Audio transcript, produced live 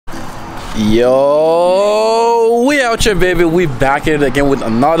Yo, we out here, baby. We back at it again with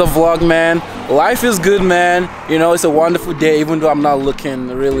another vlog, man. Life is good, man. You know, it's a wonderful day, even though I'm not looking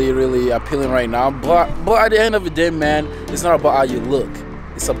really appealing right now. But at the end of the day, man, it's not about how you look.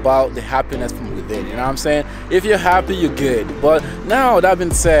 It's about the happiness from within. You know what I'm saying? If you're happy, you're good. But now that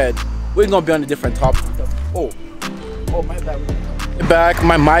being said, we're gonna be on a different topic. Oh, my bad. Back,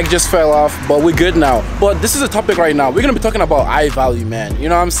 my mic just fell off, but we're good now. But this is a topic right now. We're gonna be talking about high value man, you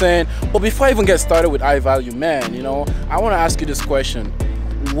know what I'm saying? But before I even get started with high value man, you know, I want to ask you this question.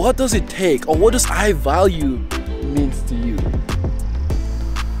 What does it take, or what does high value means to you?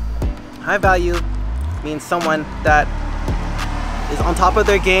 High value means someone that is on top of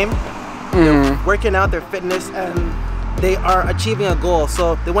their game, they're working out their fitness, and they are achieving a goal.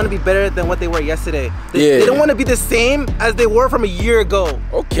 So they want to be better than what they were yesterday. They don't want to be the same as they were from a year ago.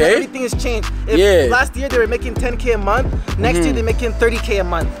 Okay. Everything has changed. If last year they were making 10K a month, next year they're making 30K a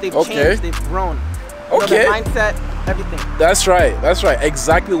month. They've changed, they've grown. Okay. Their mindset, everything. That's right,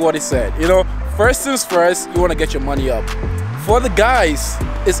 exactly what he said. You know, first things first, you want to get your money up. For the guys,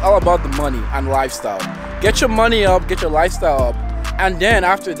 it's all about the money and lifestyle. Get your money up, get your lifestyle up, and then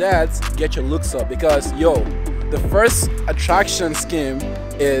after that, get your looks up. Because yo, the first attraction scheme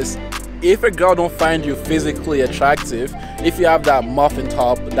is if a girl don't find you physically attractive, if you have that muffin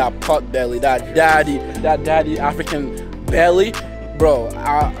top, that pot belly, that daddy African belly, bro,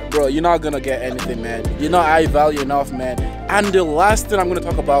 you're not gonna get anything, man. You're not high value enough, man. And the last thing I'm gonna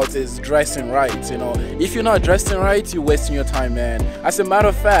talk about is dressing right. You know, if you're not dressing right, you're wasting your time, man. As a matter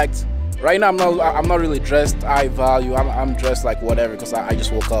of fact, right now I'm not really dressed high value. I'm dressed like whatever because I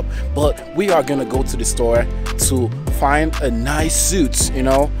just woke up. But we are gonna go to the store to find a nice suit, you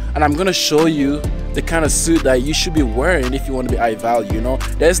know, and I'm gonna show you the kind of suit that you should be wearing if you want to be high value. You know,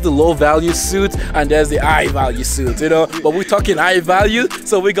 there's the low value suit and there's the high value suit, you know, but we're talking high value,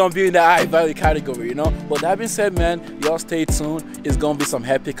 so we're gonna be in the high value category, you know. But that being said, man, y'all stay tuned. It's gonna be some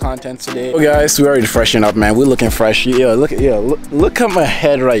happy content today. Oh guys, we're already freshening up, man. We're looking fresh. Look at my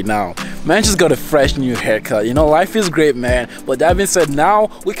head right now. Man just got a fresh new haircut. You know, life is great, man. But that being said, now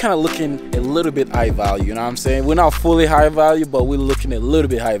we're kind of looking a little bit high value. You know what I'm saying? We're not fully high value, but we're looking a little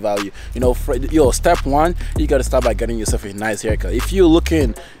bit high value. You know, step one, you gotta start by getting yourself a nice haircut. If you're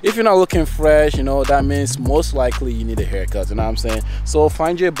not looking fresh, you know, that means most likely you need a haircut. You know what I'm saying? So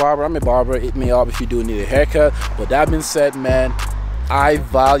find you a barber. I'm a barber. Hit me up if you do need a haircut. But that being said, man, high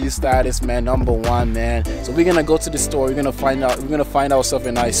value status, man, #1, man. So we're gonna go to the store. We're gonna find ourselves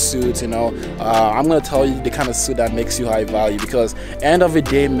a nice suit. You know, I'm gonna tell you the kind of suit that makes you high value, because end of the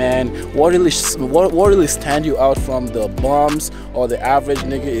day, man, what really stand you out from the bums or the average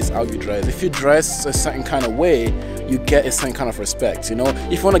nigga is how you dress. If you dress a certain kind of way, you get a certain kind of respect. You know,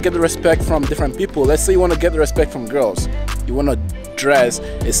 if you want to get the respect from different people, let's say you want to get the respect from girls, you want to dress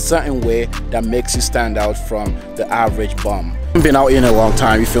a certain way that makes you stand out from the average bum. I've been out here in a long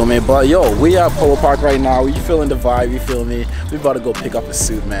time, you feel me? But yo, we at Polo Park right now. You feeling the vibe, you feel me? We about to go pick up a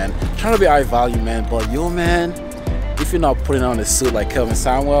suit, man. Trying to be high value, man. But yo, man, if you're not putting on a suit like Kelvin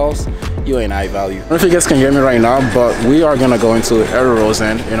Samuels, you ain't high value. I don't know if you guys can hear me right now, but we are gonna go into Harry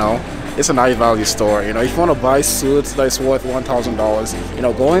Rosen, you know. It's an high value store, you know. If you want to buy suits that's worth $1,000, you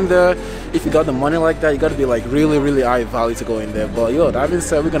know, go in there. If you got the money like that, you got to be like really high value to go in there. But yo, that being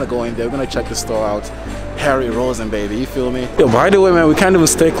said, we're gonna go in there. We're gonna check the store out. Harry Rosen, baby, you feel me? Yo, by the way, man, we can't even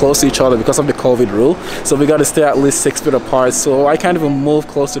stay close to each other because of the COVID rule. So we got to stay at least 6 feet apart. So I can't even move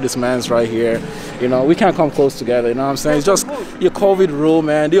close to this man's right here. You know, we can't come close together. You know what I'm saying? It's just your COVID rule,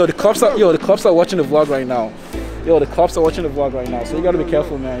 man. Yo, the cops are watching the vlog right now. Yo, the cops are watching the vlog right now, so you gotta be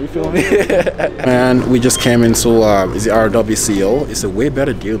careful, man. You feel me? Man, we just came into is the RWCO. It's a way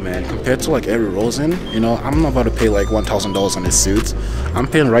better deal, man, compared to like Harry Rosen. You know, I'm not about to pay like $1,000 on this suit. I'm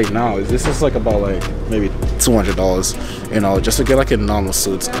paying right now. This is like about like maybe $200, you know, just to get like a normal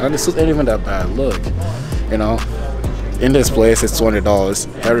suit. And the suit ain't even that bad. Look, you know, in this place it's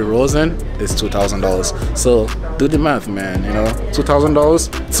 $200. Harry Rosen is $2,000. So do the math, man. You know, $2,000,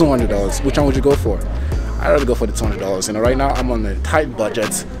 $200. Which one would you go for? I'd rather go for the $200. You know, right now I'm on a tight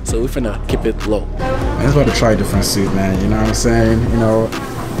budget, so we're finna keep it low. I'm just about to try a different suit, man. You know what I'm saying? You know,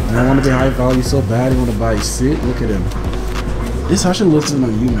 I don't want to be high value so bad. You want to buy a suit? Look at him. This actually looks good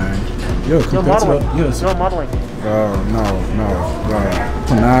on you, man. Yo, compared to what? No modeling. No.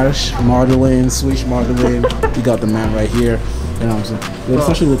 Panache modeling, switch modeling. You got the man right here. You know what I'm saying? Yo, this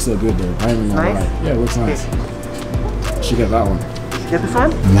actually looks so good, though. I ain't even gonna lie. Yeah, it looks nice. Should get that one. Get this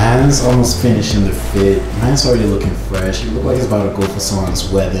one? Man's almost finishing the fit. Man's already looking fresh. You look like he's about to go for someone's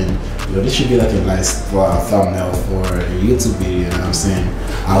wedding. You know, this should be like a nice thumbnail for a YouTube video, you know what I'm saying?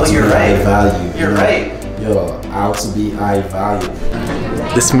 Oh, you're right. Value. You're right. Yo, out to be high value.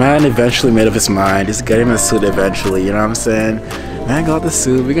 This man eventually made up his mind. He's getting a suit eventually, you know what I'm saying? Man got the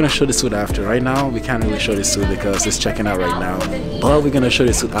suit. We're gonna show the suit after. Right now, we can't really show the suit because it's checking out right now. But we're gonna show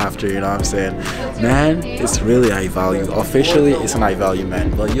the suit after, you know what I'm saying? Man, it's really high value. Officially, it's an high value, man.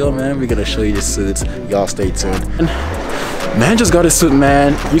 But yo, man, we're gonna show you the suits. Y'all stay tuned. Man just got a suit,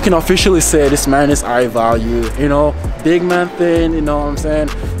 man. You can officially say this man is high value, you know, big man thing, you know what I'm saying?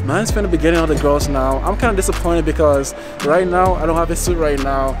 Man's finna be getting all the girls now. I'm kind of disappointed because right now I don't have a suit right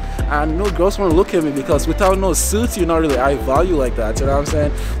now, and no girls want to look at me because without no suits you're not really high value like that, you know what I'm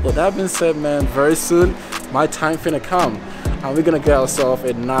saying? But that being said, man, very soon my time finna come and we're gonna get ourselves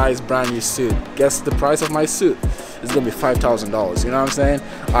a nice brand new suit. Guess the price of my suit is gonna be $5,000, you know what I'm saying?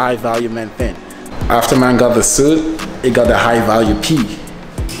 High value man thing. After man got the suit, he got the high value P.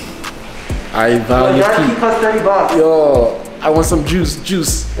 High value P. Cost $30. Yo, I want some juice.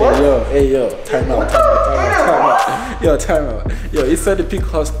 What? Hey yo, time out. Yo, time out. Yo, he said the P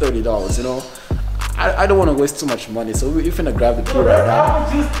cost $30, you know? I don't want to waste too much money, so we're finna grab the P right now.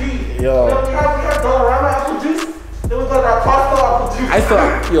 Apple juice P. Yo. We have Dollarama apple juice. Then we got that Costco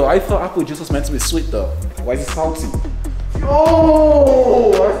apple juice. I thought apple juice was meant to be sweet though. Why is it salty?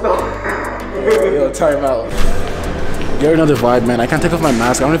 Oh, that's not. Yo, time out. You already know the vibe, man. I can't take off my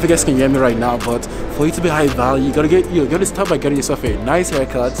mask. I don't know if you guys can hear me right now, but for you to be high value, you gotta start by getting yourself a nice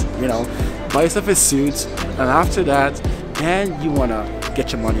haircut, you know, buy yourself a suit, and after that, then you wanna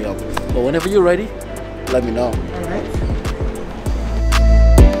get your money up. But whenever you're ready, let me know. Alright.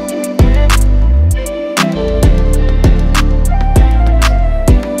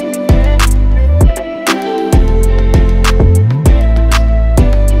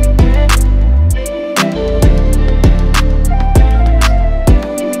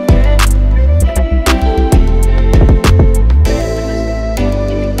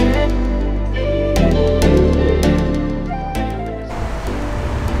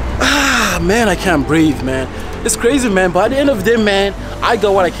 Man, I can't breathe, man. It's crazy, man, but at the end of the day, man, I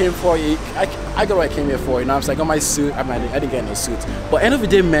got what I came for. I got what I came here for, you know what I'm saying? I got my suit. I didn't get no suit. But at the end of the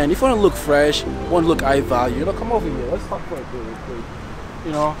day, man, if you want to look fresh, want to look high value, you know, come over here. Let's talk for a bit real quick.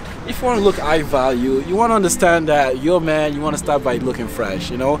 You know, if you want to look high value, you want to understand that, yo, man, you want to start by looking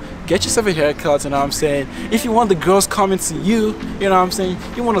fresh, you know? Get yourself a haircut, you know what I'm saying? If you want the girls coming to you, you know what I'm saying?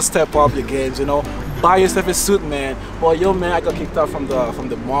 You want to step up your games, you know? Buy yourself a suit, man. But yo, man, I got kicked out from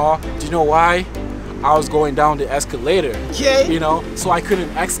the mall. Do you know why? I was going down the escalator. Okay. You know, so I couldn't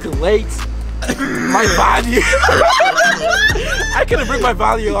escalate my value. I couldn't bring my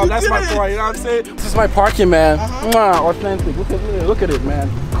value up. That's my point. You know what I'm saying? This is my parking, man. Authentic. Look at it, man.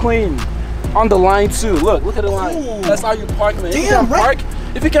 Clean. On the line too. Look at the line. Ooh. That's how you park, man.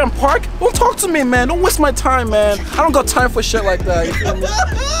 If you can't park, don't talk to me, man. Don't waste my time, man. I don't got time for shit like that. You feel me?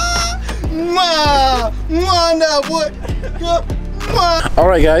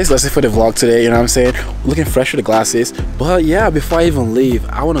 Alright guys, that's it for the vlog today, you know what I'm saying? Looking fresh with the glasses. But yeah, before I even leave,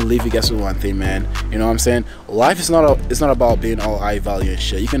 I want to leave you guys with one thing, man. You know what I'm saying? Life is it's not about being all high value and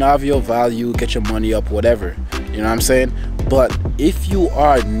shit. You can have your value, get your money up, whatever. You know what I'm saying? But if you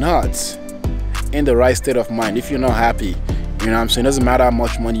are not in the right state of mind, if you're not happy, you know what I'm saying? It doesn't matter how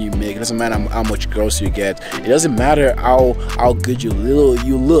much money you make. It doesn't matter how much girls you get. It doesn't matter how good you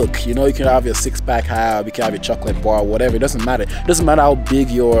look. You know, you can have your six-pack high, you can have your chocolate bar, whatever. It doesn't matter. It doesn't matter how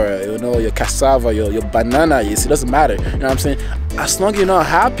big your cassava, your banana is. It doesn't matter. You know what I'm saying? As long as you're not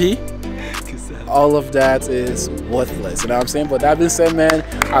happy, all of that is worthless, you know what I'm saying? But that being said, man,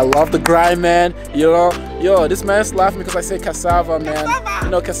 I love the grind, man. You know, yo, this man's laughing because I say cassava, man. You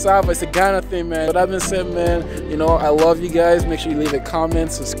know, cassava, it's a Ghana thing, man. But that being said, man, you know, I love you guys. Make sure you leave a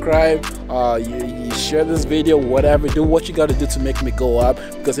comment, subscribe, you share this video, whatever. Do what you gotta do to make me go up,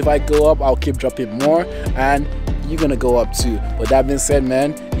 because if I go up, I'll keep dropping more and you're gonna go up too. But that being said,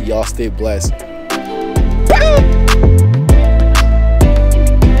 man, y'all stay blessed.